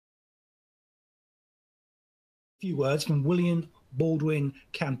few words from William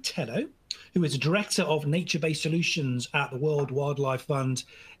Baldwin-Cantello, who is a director of nature-based solutions at the World Wildlife Fund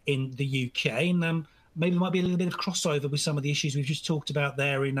in the UK. And maybe there might be a little bit of crossover with some of the issues we've just talked about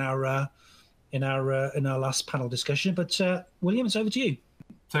there in our last panel discussion. But William, it's over to you.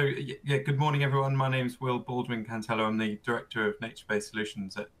 So yeah, good morning, everyone. My name is Will Baldwin-Cantello. I'm the director of nature-based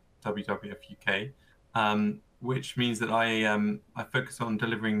solutions at WWF-UK, which means that I focus on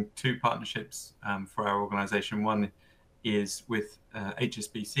delivering two partnerships for our organisation. One is with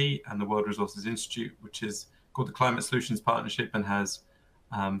HSBC and the World Resources Institute, which is called the Climate Solutions Partnership and has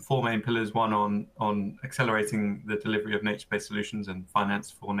four main pillars: one on accelerating the delivery of nature-based solutions and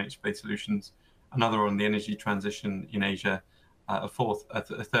finance for nature-based solutions, another on the energy transition in Asia, a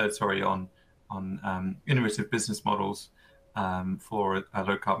third on innovative business models for a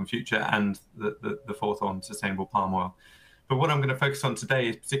low carbon future, and the fourth on sustainable palm oil. But what I'm going to focus on today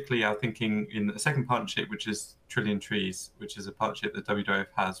is particularly our thinking in the second partnership, which is Trillion Trees, which is a partnership that WWF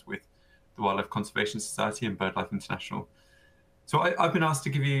has with the Wildlife Conservation Society and BirdLife International. So I've been asked to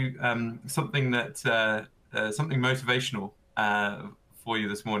give you something motivational for you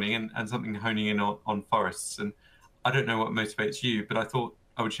this morning, and something honing in on forests. And I don't know what motivates you, but I thought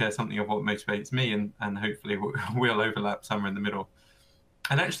I would share something of what motivates me, and hopefully we'll overlap somewhere in the middle.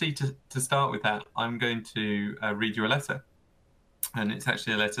 And actually, to start with that, I'm going to read you a letter. And it's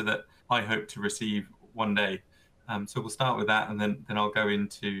actually a letter that I hope to receive one day. So we'll start with that, and then I'll go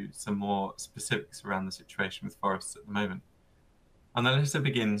into some more specifics around the situation with forests at the moment. And the letter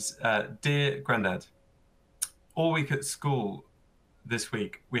begins, Dear Grandad, all week at school this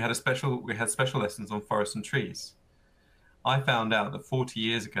week, we had special lessons on forests and trees. I found out that 40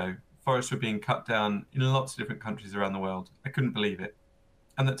 years ago, forests were being cut down in lots of different countries around the world. I couldn't believe it.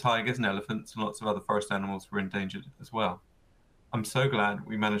 And that tigers and elephants and lots of other forest animals were endangered as well. I'm so glad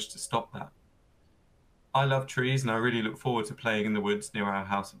we managed to stop that. I love trees, and I really look forward to playing in the woods near our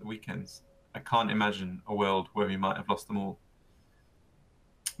house at the weekends. I can't imagine a world where we might have lost them all.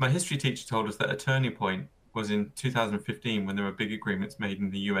 My history teacher told us that a turning point was in 2015, when there were big agreements made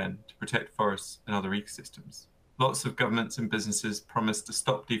in the UN to protect forests and other ecosystems. Lots of governments and businesses promised to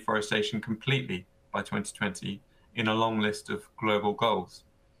stop deforestation completely by 2020 in a long list of global goals.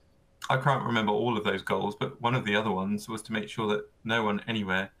 I can't remember all of those goals, but one of the other ones was to make sure that no one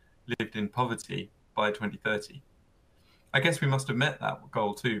anywhere lived in poverty by 2030. I guess we must have met that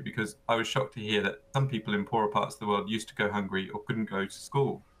goal too, because I was shocked to hear that some people in poorer parts of the world used to go hungry or couldn't go to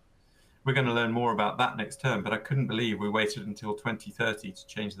school. We're going to learn more about that next term, but I couldn't believe we waited until 2030 to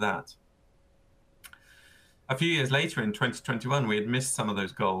change that. A few years later, in 2021, we had missed some of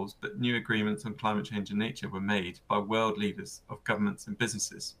those goals, but new agreements on climate change and nature were made by world leaders of governments and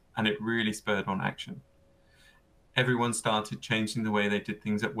businesses, and it really spurred on action. Everyone started changing the way they did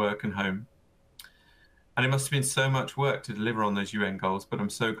things at work and home. And it must have been so much work to deliver on those UN goals, but I'm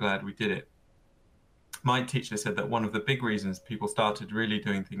so glad we did it. My teacher said that one of the big reasons people started really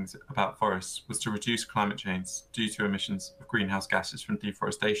doing things about forests was to reduce climate change due to emissions of greenhouse gases from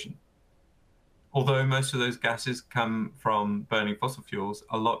deforestation. Although most of those gases come from burning fossil fuels,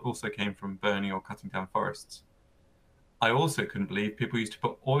 a lot also came from burning or cutting down forests. I also couldn't believe people used to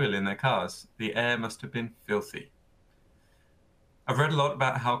put oil in their cars. The air must have been filthy. I've read a lot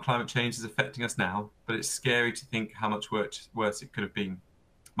about how climate change is affecting us now, but it's scary to think how much worse it could have been.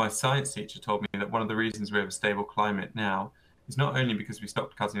 My science teacher told me that one of the reasons we have a stable climate now is not only because we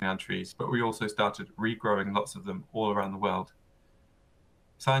stopped cutting down trees, but we also started regrowing lots of them all around the world.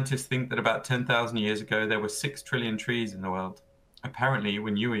 Scientists think that about 10,000 years ago, there were 6 trillion trees in the world. Apparently,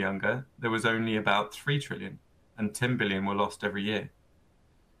 when you were younger, there was only about 3 trillion, and 10 billion were lost every year.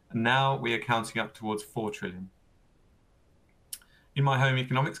 And now we are counting up towards 4 trillion. In my home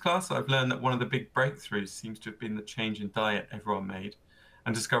economics class, I've learned that one of the big breakthroughs seems to have been the change in diet everyone made,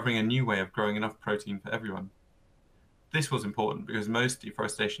 and discovering a new way of growing enough protein for everyone. This was important because most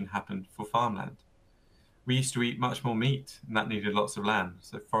deforestation happened for farmland. We used to eat much more meat, and that needed lots of land,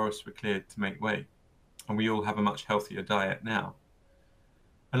 so forests were cleared to make way. And we all have a much healthier diet now.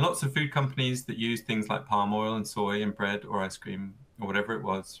 And lots of food companies that use things like palm oil and soy in bread or ice cream, or whatever it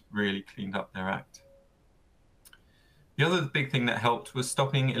was, really cleaned up their act. The other big thing that helped was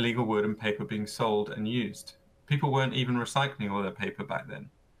stopping illegal wood and paper being sold and used. People weren't even recycling all their paper back then.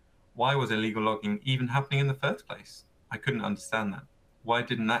 Why was illegal logging even happening in the first place? I couldn't understand that. Why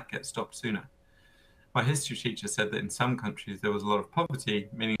didn't that get stopped sooner? My history teacher said that in some countries there was a lot of poverty,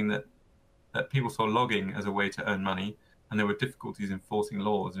 meaning that people saw logging as a way to earn money, and there were difficulties enforcing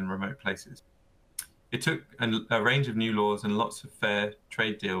laws in remote places. It took a range of new laws and lots of fair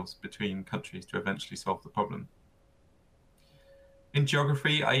trade deals between countries to eventually solve the problem. In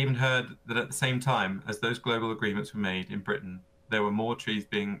geography, I even heard that at the same time as those global agreements were made in Britain, there were more trees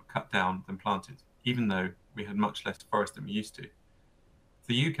being cut down than planted, even though we had much less forest than we used to.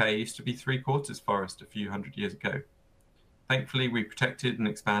 The UK used to be 3/4 forest a few hundred years ago. Thankfully, we protected and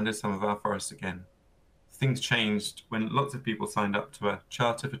expanded some of our forests again. Things changed when lots of people signed up to a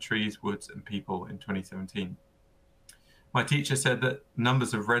Charter for Trees, Woods and People in 2017. My teacher said that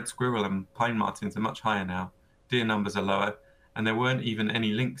numbers of red squirrel and pine martens are much higher now, deer numbers are lower, and there weren't even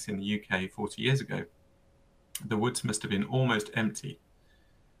any lynx in the UK 40 years ago. The woods must have been almost empty.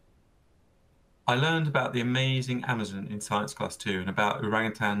 I learned about the amazing Amazon in science class too, and about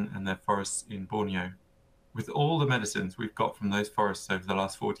orangutan and their forests in Borneo. With all the medicines we've got from those forests over the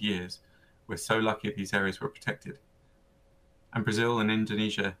last 40 years, we're so lucky these areas were protected. And Brazil and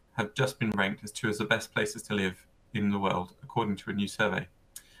Indonesia have just been ranked as two of the best places to live in the world, according to a new survey.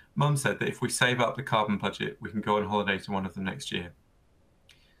 Mum said that if we save up the carbon budget, we can go on holiday to one of them next year.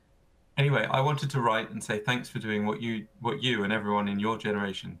 Anyway, I wanted to write and say thanks for doing what you and everyone in your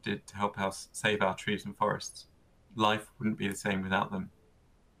generation did to help us save our trees and forests. Life wouldn't be the same without them.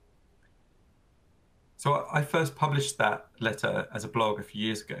 So I first published that letter as a blog a few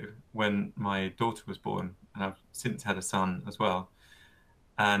years ago when my daughter was born, and I've since had a son as well.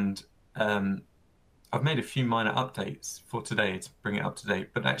 And I've made a few minor updates for today to bring it up to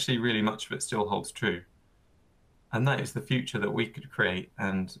date, but actually really much of it still holds true. And that is the future that we could create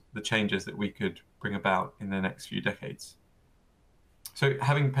and the changes that we could bring about in the next few decades. So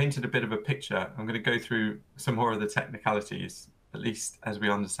having painted a bit of a picture, I'm going to go through some more of the technicalities, at least as we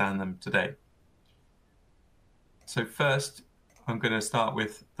understand them today. So first, I'm going to start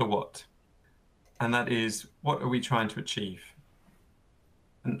with the what, and that is, what are we trying to achieve?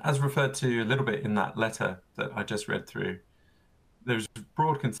 And as referred to a little bit in that letter that I just read through, there's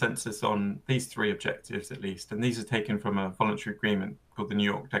broad consensus on these three objectives at least, and these are taken from a voluntary agreement called the New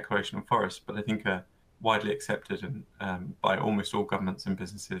York Declaration on Forests, but I think are widely accepted and by almost all governments and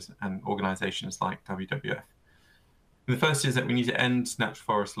businesses and organisations like WWF. And the first is that we need to end natural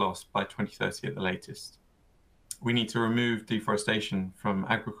forest loss by 2030 at the latest. We need to remove deforestation from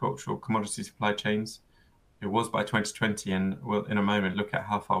agricultural commodity supply chains. It was by 2020, and we'll in a moment look at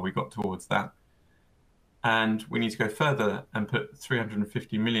how far we got towards that. And we need to go further and put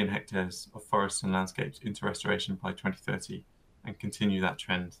 350 million hectares of forests and landscapes into restoration by 2030 and continue that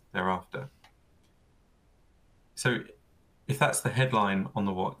trend thereafter. So if that's the headline on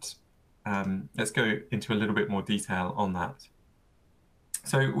the what, let's go into a little bit more detail on that.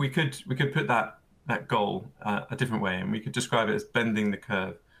 So we could put that goal a different way, and we could describe it as bending the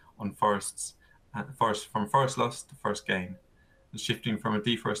curve on forests, from forest loss to forest gain, and shifting from a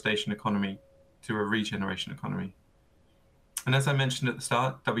deforestation economy to a regeneration economy. And as I mentioned at the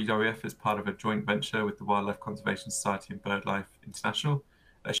start, WWF is part of a joint venture with the Wildlife Conservation Society and BirdLife International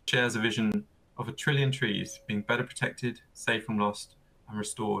that shares a vision of 1 trillion trees being better protected, saved from loss, and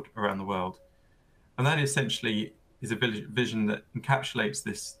restored around the world. And that essentially is a vision that encapsulates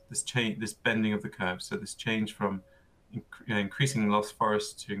this bending of the curve, so this change from increasing lost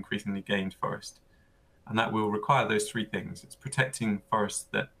forest to increasingly gained forest. And that will require those three things. It's protecting forests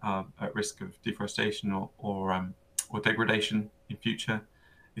that are at risk of deforestation or degradation in future.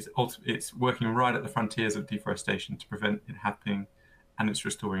 It's working right at the frontiers of deforestation to prevent it happening, and it's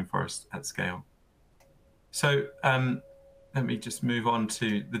restoring forests at scale. So let me just move on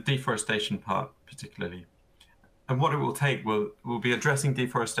to the deforestation part particularly. And what it will take will be addressing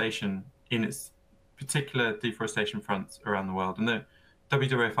deforestation in its particular deforestation fronts around the world. And the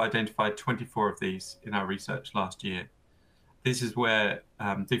WWF identified 24 of these in our research last year. This is where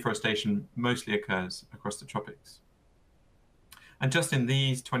deforestation mostly occurs across the tropics. And just in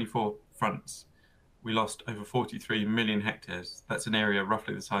these 24 fronts, we lost over 43 million hectares. That's an area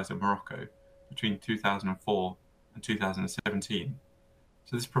roughly the size of Morocco between 2004 and 2017.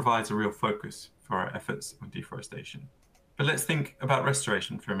 So this provides a real focus for our efforts on deforestation. But let's think about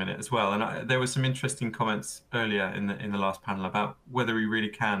restoration for a minute as well. And there were some interesting comments earlier in the last panel about whether we really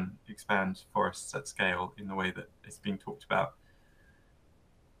can expand forests at scale in the way that it's being talked about.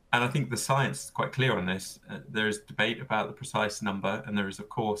 And I think the science is quite clear on this. There is debate about the precise number, and there is, of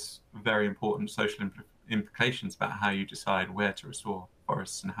course, very important social implications about how you decide where to restore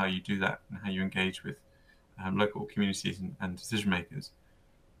forests and how you do that and how you engage with local communities and decision makers.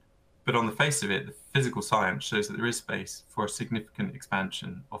 But on the face of it, the physical science shows that there is space for a significant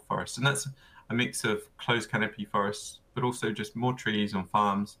expansion of forests. And that's a mix of closed canopy forests, but also just more trees on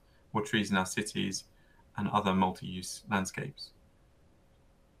farms, more trees in our cities, and other multi-use landscapes.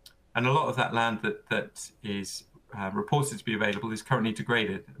 And a lot of that land that is reported to be available is currently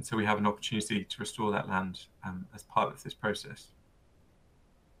degraded. And so we have an opportunity to restore that land as part of this process.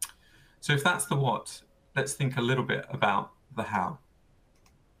 So if that's the what, let's think a little bit about the how.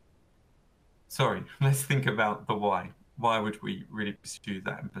 Sorry, let's think about the why. Why would we really pursue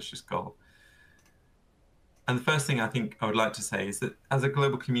that ambitious goal? And the first thing I think I would like to say is that as a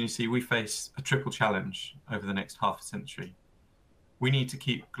global community, we face a triple challenge over the next half a century. We need to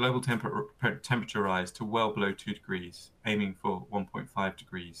keep global temperature rise to well below 2 degrees, aiming for 1.5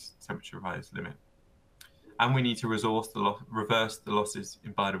 degrees temperature rise limit. And we need to reverse the losses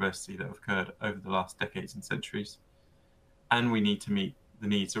in biodiversity that have occurred over the last decades and centuries. And we need to meet the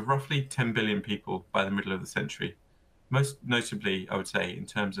needs of roughly 10 billion people by the middle of the century, most notably, I would say, in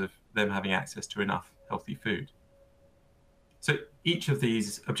terms of them having access to enough healthy food. So each of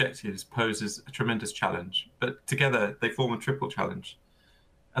these objectives poses a tremendous challenge, but together they form a triple challenge.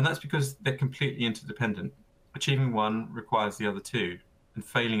 And that's because they're completely interdependent. Achieving one requires the other two, and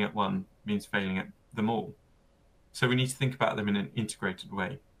failing at one means failing at them all. So we need to think about them in an integrated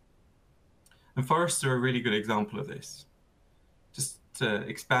way. And forests are a really good example of this. Just to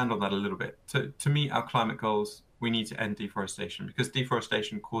expand on that a little bit, to meet our climate goals, we need to end deforestation, because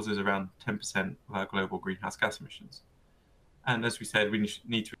deforestation causes around 10% of our global greenhouse gas emissions. And as we said, we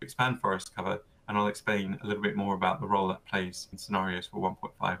need to expand forest cover, and I'll explain a little bit more about the role that plays in scenarios for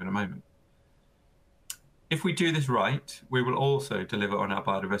 1.5 in a moment. If we do this right, we will also deliver on our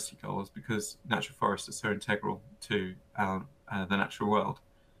biodiversity goals, because natural forests are so integral to the natural world.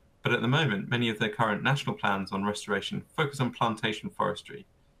 But at the moment, many of the current national plans on restoration focus on plantation forestry,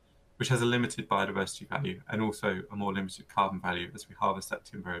 which has a limited biodiversity value and also a more limited carbon value as we harvest that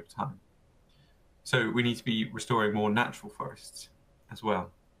timber over time. So we need to be restoring more natural forests as well.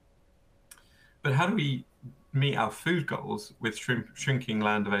 But how do we meet our food goals with shrinking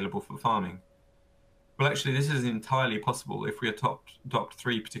land available for farming? Well, actually, this is entirely possible if we adopt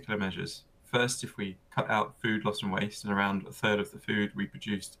three particular measures. First, if we cut out food loss and waste, and around a third of the food we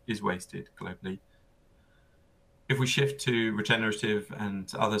produce is wasted globally. If we shift to regenerative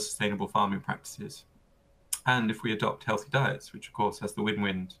and other sustainable farming practices. And if we adopt healthy diets, which of course has the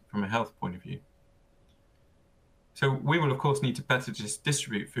win-win from a health point of view. So we will of course need to better just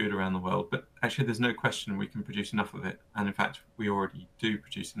distribute food around the world, but actually there's no question we can produce enough of it. And in fact, we already do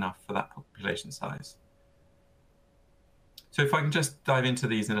produce enough for that population size. So if I can just dive into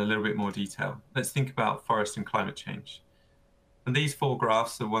these in a little bit more detail, let's think about forest and climate change. And these four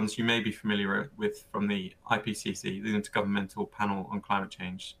graphs are ones you may be familiar with from the IPCC, the Intergovernmental Panel on Climate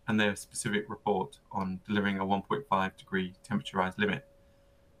Change, and their specific report on delivering a 1.5 degree temperature rise limit.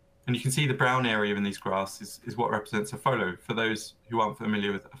 And you can see the brown area in these graphs is what represents a FOLO. For those who aren't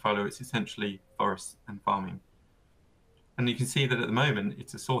familiar with a FOLO, it's essentially forests and farming. And you can see that at the moment,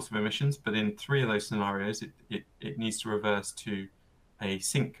 it's a source of emissions, but in three of those scenarios, it needs to reverse to a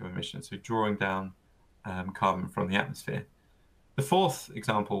sink of emissions, so drawing down carbon from the atmosphere. The fourth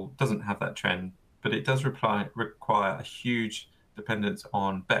example doesn't have that trend, but it does require a huge dependence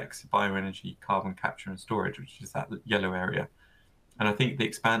on BECCS, bioenergy, carbon capture and storage, which is that yellow area. And I think the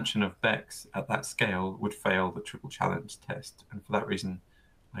expansion of BECCS at that scale would fail the triple challenge test. And for that reason,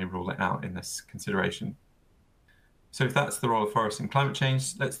 I rule it out in this consideration. So if that's the role of forests in climate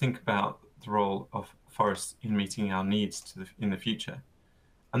change, let's think about the role of forests in meeting our needs in the future.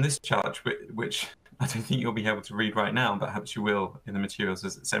 And this chart, which I don't think you'll be able to read right now, but perhaps you will in the materials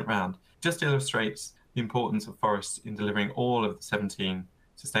as it's sent round, just illustrates the importance of forests in delivering all of the 17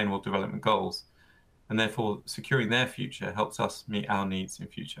 Sustainable Development Goals. And therefore, securing their future helps us meet our needs in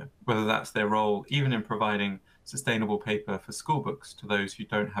future, whether that's their role even in providing sustainable paper for school books to those who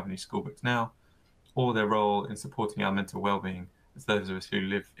don't have any school books now, or their role in supporting our mental well-being, as those of us who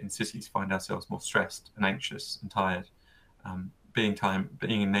live in cities find ourselves more stressed and anxious and tired. Being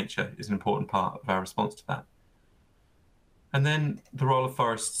in nature is an important part of our response to that. And then the role of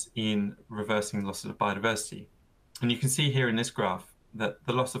forests in reversing losses of biodiversity. And you can see here in this graph that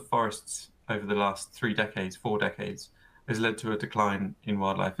the loss of forests over the last 4 decades, has led to a decline in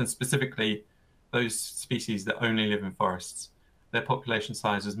wildlife, and specifically those species that only live in forests. Their population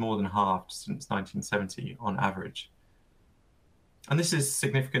size has more than halved since 1970 on average. And this is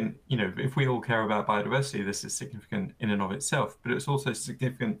significant, if we all care about biodiversity, this is significant in and of itself, but it's also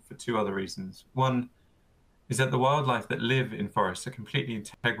significant for two other reasons. One is that the wildlife that live in forests are completely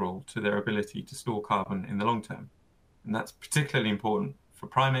integral to their ability to store carbon in the long term. And that's particularly important for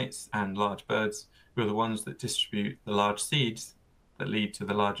primates and large birds, who are the ones that distribute the large seeds that lead to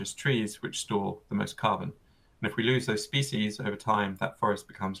the largest trees, which store the most carbon. And if we lose those species over time, that forest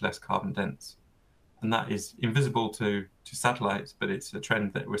becomes less carbon dense. And that is invisible to satellites, but it's a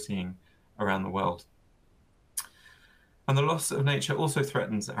trend that we're seeing around the world. And the loss of nature also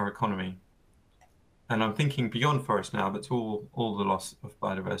threatens our economy. And I'm thinking beyond forest now, but to all the loss of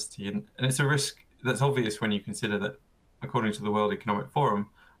biodiversity. And it's a risk that's obvious when you consider that, according to the World Economic Forum,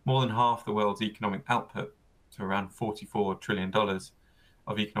 more than half the world's economic output, so around $44 trillion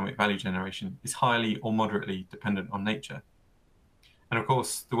of economic value generation, is highly or moderately dependent on nature. And of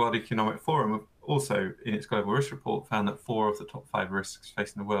course, the World Economic Forum also, in its global risk report, found that 4 of the top 5 risks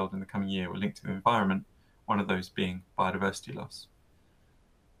facing the world in the coming year were linked to the environment, one of those being biodiversity loss.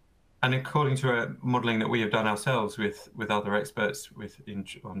 And according to a modelling that we have done ourselves with other experts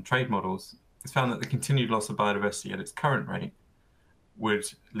on trade models, it's found that the continued loss of biodiversity at its current rate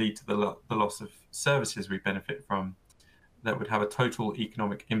would lead to the loss of services we benefit from that would have a total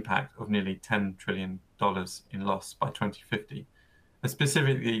economic impact of nearly $10 trillion in loss by 2050. And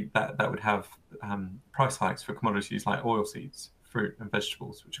specifically, that would have price hikes for commodities like oilseeds, fruit and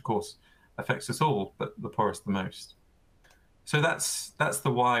vegetables, which of course affects us all, but the poorest the most. So that's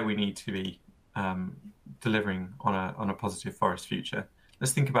the why we need to be delivering on a positive forest future.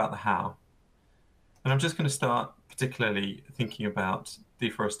 Let's think about the how. And I'm just going to start particularly thinking about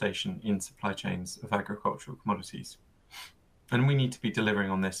deforestation in supply chains of agricultural commodities. And we need to be delivering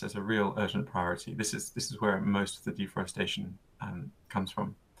on this as a real urgent priority. This is where most of the deforestation comes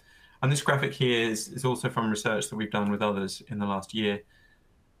from. And this graphic here is also from research that we've done with others in the last year.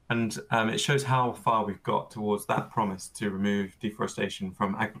 And it shows how far we've got towards that promise to remove deforestation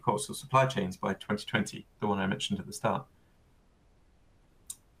from agricultural supply chains by 2020, the one I mentioned at the start.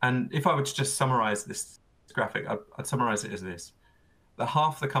 And if I were to just summarize this graphic, I'd summarize it as this: that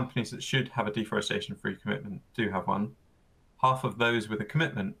half the companies that should have a deforestation-free commitment do have one. Half of those with a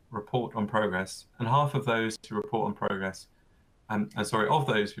commitment report on progress, and half of those who report on progress, of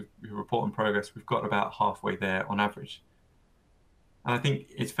those who report on progress, we've got about halfway there on average. And I think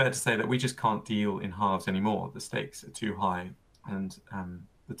it's fair to say that we just can't deal in halves anymore. The stakes are too high, and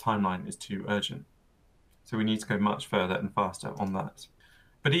the timeline is too urgent. So we need to go much further and faster on that.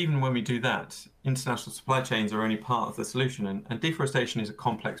 But even when we do that, international supply chains are only part of the solution, and deforestation is a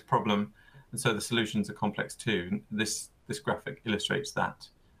complex problem, and so the solutions are complex too. And this graphic illustrates that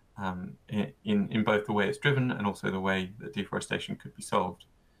in both the way it's driven and also the way that deforestation could be solved.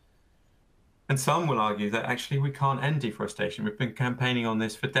 And some will argue that actually we can't end deforestation. We've been campaigning on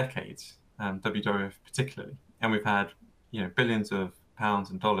this for decades, WWF particularly, and we've had billions of pounds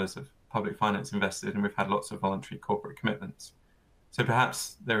and dollars of public finance invested, and we've had lots of voluntary corporate commitments. So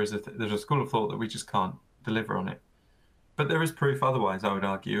perhaps there's a school of thought that we just can't deliver on it. But there is proof otherwise, I would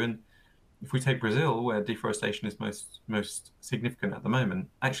argue. And if we take Brazil, where deforestation is most significant at the moment,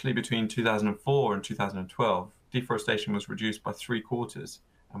 actually between 2004 and 2012, deforestation was reduced by 3/4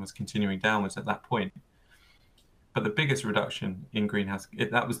 and was continuing downwards at that point. But the biggest reduction in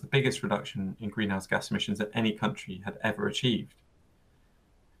that was the biggest reduction in greenhouse gas emissions that any country had ever achieved.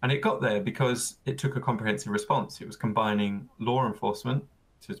 And it got there because it took a comprehensive response. It was combining law enforcement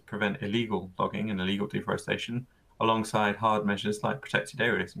to prevent illegal logging and illegal deforestation, alongside hard measures like protected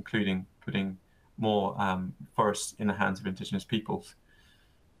areas, including putting more forests in the hands of indigenous peoples.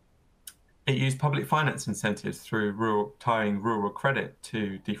 It used public finance incentives through tying rural credit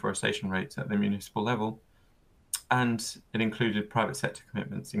to deforestation rates at the municipal level. And it included private sector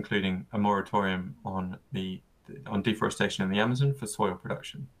commitments, including a moratorium on deforestation in the Amazon for soil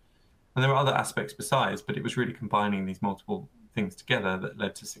production. And there were other aspects besides, but it was really combining these multiple things together that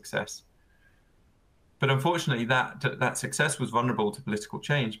led to success. But unfortunately, that success was vulnerable to political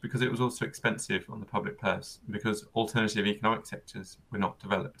change because it was also expensive on the public purse, because alternative economic sectors were not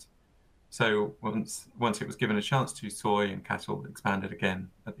developed. So once it was given a chance to, soy and cattle expanded again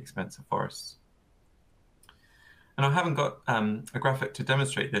at the expense of forests. And I haven't got a graphic to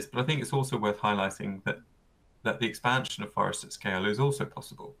demonstrate this, but I think it's also worth highlighting that the expansion of forests at scale is also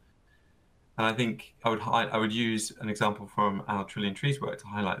possible. And I think I would use an example from our Trillion Trees work to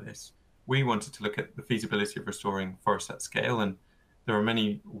highlight this. We wanted to look at the feasibility of restoring forests at scale, and there are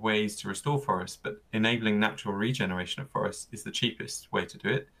many ways to restore forests, but enabling natural regeneration of forests is the cheapest way to do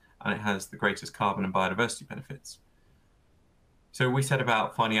it, and it has the greatest carbon and biodiversity benefits. So we set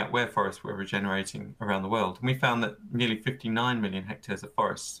about finding out where forests were regenerating around the world, and we found that nearly 59 million hectares of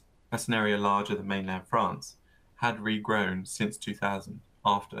forests, that's an area larger than mainland France, had regrown since 2000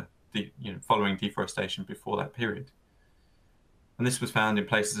 after following deforestation before that period. And this was found in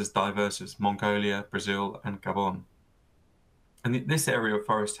places as diverse as Mongolia, Brazil, and Gabon. And this area of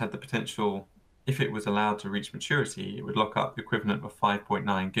forest had the potential, if it was allowed to reach maturity, it would lock up the equivalent of 5.9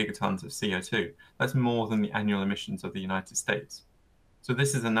 gigatons of CO2. That's more than the annual emissions of the United States. So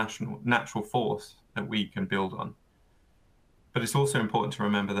this is a natural force that we can build on. But it's also important to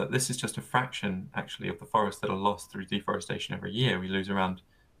remember that this is just a fraction, actually, of the forests that are lost through deforestation every year. We lose around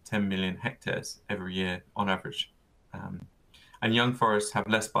 10 million hectares every year on average. And young forests have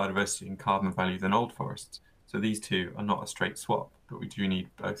less biodiversity and carbon value than old forests. So these two are not a straight swap, but we do need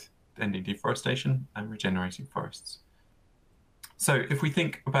both ending deforestation and regenerating forests. So if we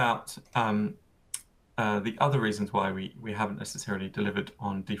think about the other reasons why we haven't necessarily delivered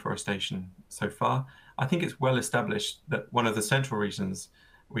on deforestation so far, I think it's well established that one of the central reasons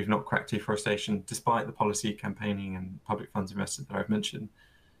we've not cracked deforestation, despite the policy campaigning and public funds invested that I've mentioned,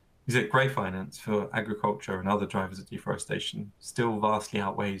 is that grey finance for agriculture and other drivers of deforestation still vastly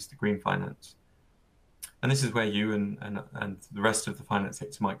outweighs the green finance. And this is where you and the rest of the finance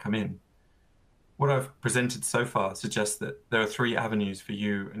sector might come in. What I've presented so far suggests that there are three avenues for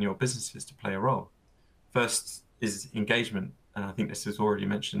you and your businesses to play a role. First is engagement, and I think this was already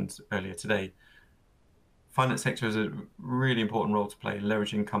mentioned earlier today. Finance sector has a really important role to play in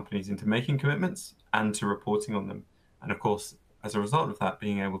leveraging companies into making commitments and to reporting on them. And of course, as a result of that,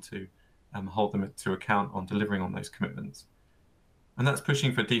 being able to hold them to account on delivering on those commitments. And that's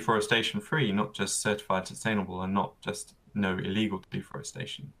pushing for deforestation free, not just certified sustainable and not just no illegal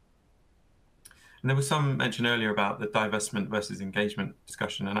deforestation. And there was some mention earlier about the divestment versus engagement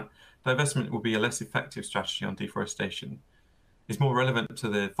discussion, and divestment will be a less effective strategy on deforestation. It's more relevant to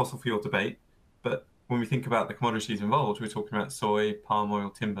the fossil fuel debate, but when we think about the commodities involved, we're talking about soy, palm oil,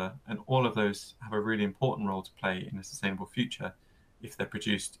 timber, and all of those have a really important role to play in a sustainable future if they're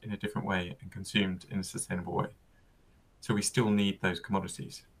produced in a different way and consumed in a sustainable way. So we still need those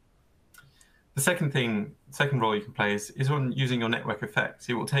commodities. The second role you can play is on using your network effects.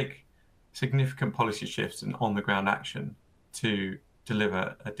 It will take significant policy shifts and on-the-ground action to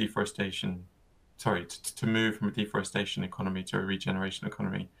deliver a to move from a deforestation economy to a regeneration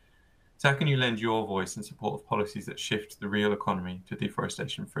economy. So how can you lend your voice in support of policies that shift the real economy to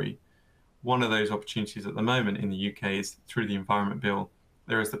deforestation free? One of those opportunities at the moment in the UK is through the Environment Bill.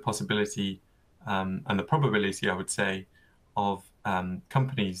 There is the possibility and the probability, I would say, of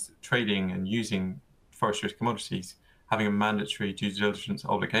companies trading and using forestry commodities having a mandatory due diligence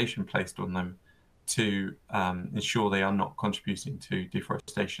obligation placed on them to ensure they are not contributing to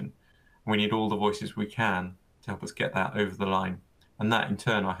deforestation. We need all the voices we can to help us get that over the line. And that, in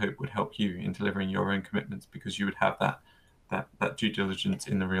turn, I hope would help you in delivering your own commitments because you would have that due diligence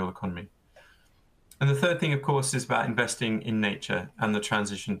in the real economy. And the third thing, of course, is about investing in nature and the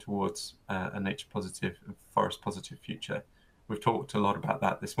transition towards a nature positive and forest positive future. We've talked a lot about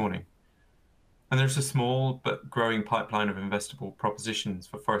that this morning. And there's a small but growing pipeline of investable propositions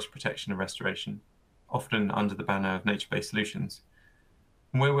for forest protection and restoration, often under the banner of nature-based solutions.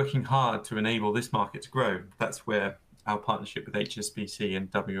 And we're working hard to enable this market to grow. That's where our partnership with HSBC and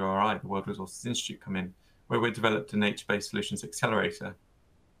WRI, the World Resources Institute, come in, where we've developed a nature-based solutions accelerator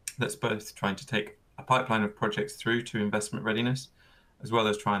that's both trying to take a pipeline of projects through to investment readiness, as well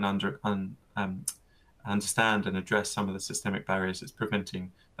as try and understand and address some of the systemic barriers that's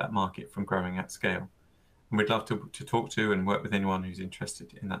preventing that market from growing at scale. And we'd love to talk to and work with anyone who's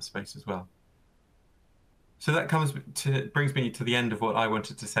interested in that space as well. So that brings me to the end of what I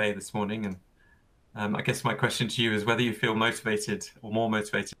wanted to say this morning. And I guess my question to you is whether you feel motivated or more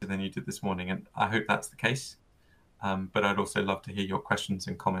motivated than you did this morning. And I hope that's the case. But I'd also love to hear your questions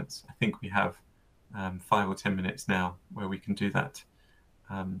and comments. I think we have 5 or 10 minutes now where we can do that.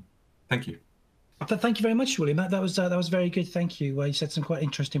 Thank you. Thank you very much, William. That was very good. Thank you. You said some quite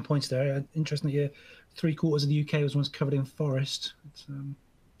interesting points there. Interesting that 3/4 of the UK was once covered in forest.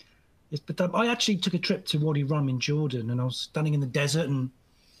 But I actually took a trip to Wadi Rum in Jordan, and I was standing in the desert and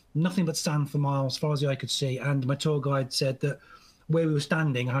nothing but sand for miles, as far as the eye could see. And my tour guide said that where we were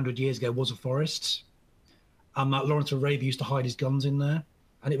standing 100 years ago was a forest. Lawrence of Arabia used to hide his guns in there,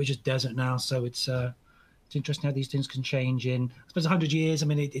 and it was just desert now. So it's interesting how these things can change in, I suppose, 100 years. I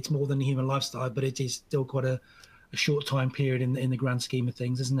mean, it's more than the human lifestyle, but it is still quite a short time period in the grand scheme of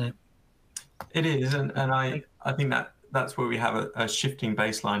things, isn't it? It is, and I think that's where we have a shifting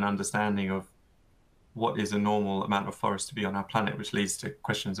baseline understanding of what is a normal amount of forest to be on our planet, which leads to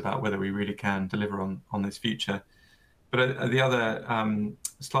questions about whether we really can deliver on this future. But the other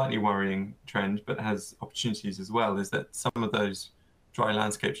slightly worrying trend, but has opportunities as well, is that some of those dry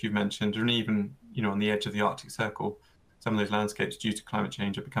landscapes you've mentioned, and even on the edge of the Arctic Circle, some of those landscapes due to climate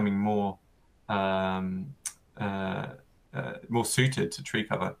change are becoming more suited to tree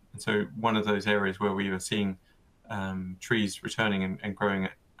cover. And so one of those areas where we were seeing trees returning and growing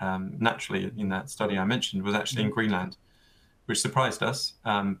naturally in that study I mentioned was actually in Greenland, which surprised us,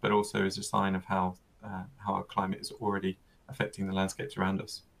 but also is a sign of how our climate is already affecting the landscapes around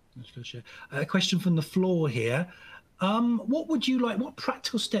us. That's good, sure. A question from the floor here. What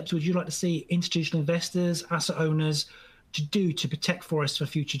practical steps would you like to see institutional investors, asset owners to do to protect forests for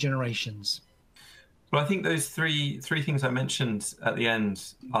future generations? Well, I think those three things I mentioned at the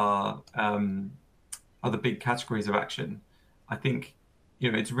end are the big categories of action. I think,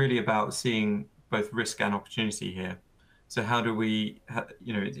 it's really about seeing both risk and opportunity here. So how do we,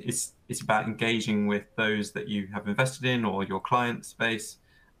 it's about engaging with those that you have invested in or your client space,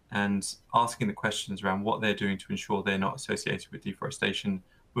 and asking the questions around what they're doing to ensure they're not associated with deforestation,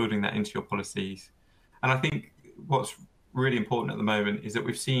 building that into your policies. And I think what's really important at the moment is that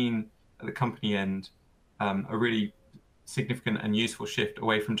we've seen at the company end a really significant and useful shift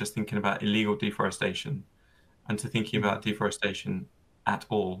away from just thinking about illegal deforestation and to thinking about deforestation at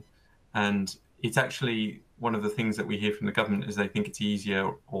all. And it's actually one of the things that we hear from the government is they think it's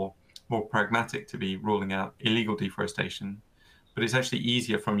easier or more pragmatic to be ruling out illegal deforestation. But it's actually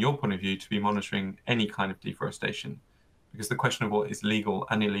easier from your point of view to be monitoring any kind of deforestation, because the question of what is legal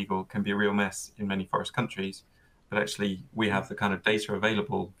and illegal can be a real mess in many forest countries. But actually, we have the kind of data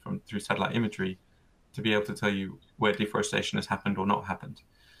available through satellite imagery to be able to tell you where deforestation has happened or not happened.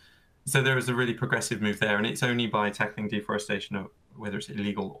 So there is a really progressive move there, and it's only by tackling deforestation, whether it's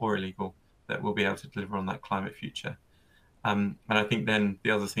illegal or illegal, that we'll be able to deliver on that climate future. And I think then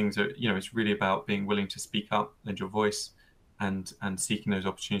the other things are, it's really about being willing to speak up, lend your voice, and seeking those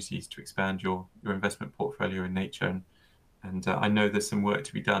opportunities to expand your investment portfolio in nature. And I know there's some work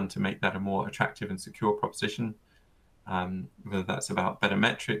to be done to make that a more attractive and secure proposition, whether that's about better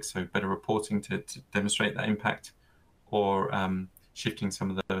metrics, so better reporting to demonstrate that impact, or shifting some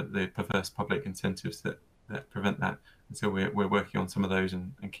of the perverse public incentives that prevent that. And so we're working on some of those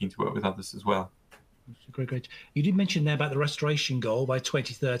and keen to work with others as well. Great. You did mention there about the restoration goal by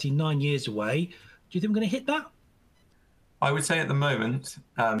 2030, 9 years away. Do you think we're going to hit that? I would say at the moment,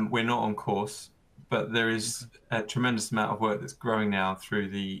 we're not on course, but there is a tremendous amount of work that's growing now through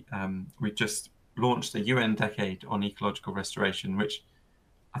we just launched a UN decade on ecological restoration, which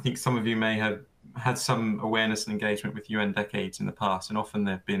I think some of you may have had some awareness and engagement with UN decades in the past, and often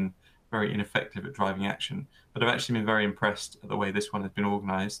they've been very ineffective at driving action. But I've actually been very impressed at the way this one has been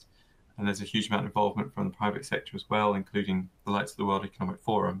organised, and there's a huge amount of involvement from the private sector as well, including the likes of the World Economic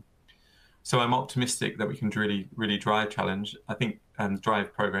Forum. So I'm optimistic that we can really drive challenge, I think, and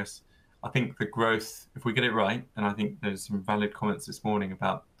drive progress. I think the growth, if we get it right, and I think there's some valid comments this morning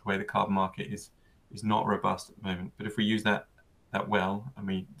about the way the carbon market is not robust at the moment, but if we use that well and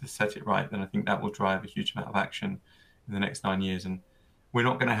we just set it right, then I think that will drive a huge amount of action in the next 9 years. And we're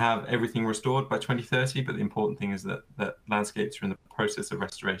not going to have everything restored by 2030, but the important thing is that landscapes are in the process of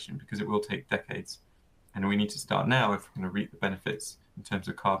restoration, because it will take decades. And we need to start now if we're going to reap the benefits in terms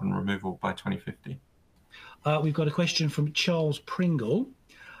of carbon removal by 2050. We've got a question from Charles Pringle.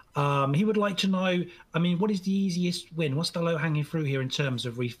 He would like to know, what is the easiest win? What's the low-hanging fruit here in terms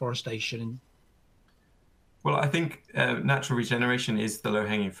of reforestation? Well, I think natural regeneration is the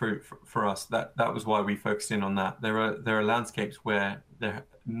low-hanging fruit for us. That was why we focused in on that. There are landscapes where the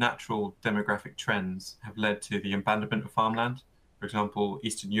natural demographic trends have led to the abandonment of farmland. For example,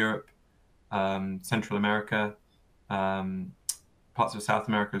 Eastern Europe, Central America, parts of South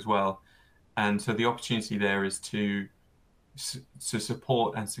America as well. And so the opportunity there is to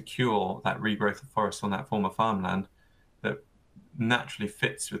support and secure that regrowth of forests on that former farmland that naturally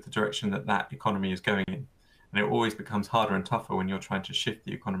fits with the direction that economy is going in. And it always becomes harder and tougher when you're trying to shift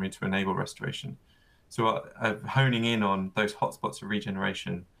the economy to enable restoration. So honing in on those hotspots of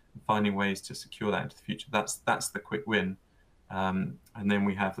regeneration and finding ways to secure that into the future, that's the quick win. And then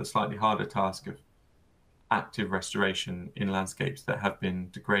we have the slightly harder task of active restoration in landscapes that have been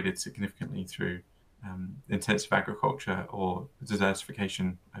degraded significantly through intensive agriculture or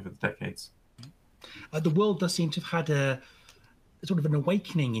desertification over the decades. The world does seem to have had a sort of an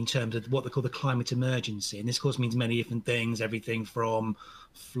awakening in terms of what they call the climate emergency. And this, of course, means many different things, everything from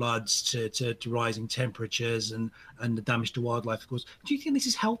floods to rising temperatures and the damage to wildlife, of course. Do you think this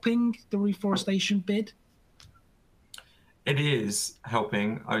is helping the reforestation bid? It is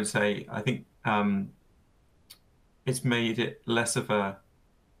helping, I would say. I think it's made it less of an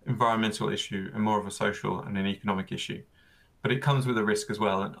environmental issue and more of a social and an economic issue. But it comes with a risk as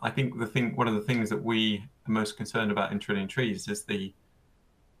well. And I think one of the things that we are most concerned about in Trillion Trees is the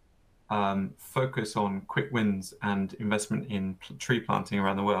focus on quick wins and investment in tree planting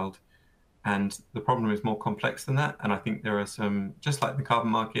around the world. And the problem is more complex than that. And I think there are some, just like the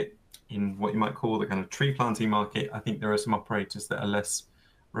carbon market, in what you might call the kind of tree planting market, I think there are some operators that are less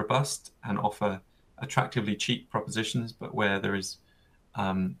robust and offer attractively cheap propositions, but where there is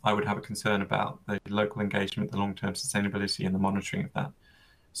I would have a concern about the local engagement, the long-term sustainability, and the monitoring of that.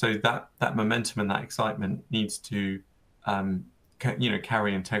 So that momentum and that excitement needs to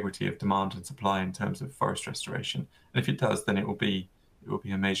carry integrity of demand and supply in terms of forest restoration. And if it does, then it will be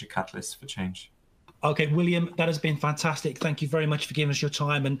a major catalyst for change. Okay, William, that has been fantastic. Thank you very much for giving us your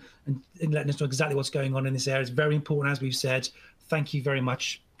time and letting us know exactly what's going on in this area. It's very important, as we've said. Thank you very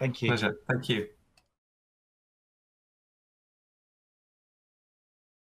much. Thank you. Pleasure. Thank you.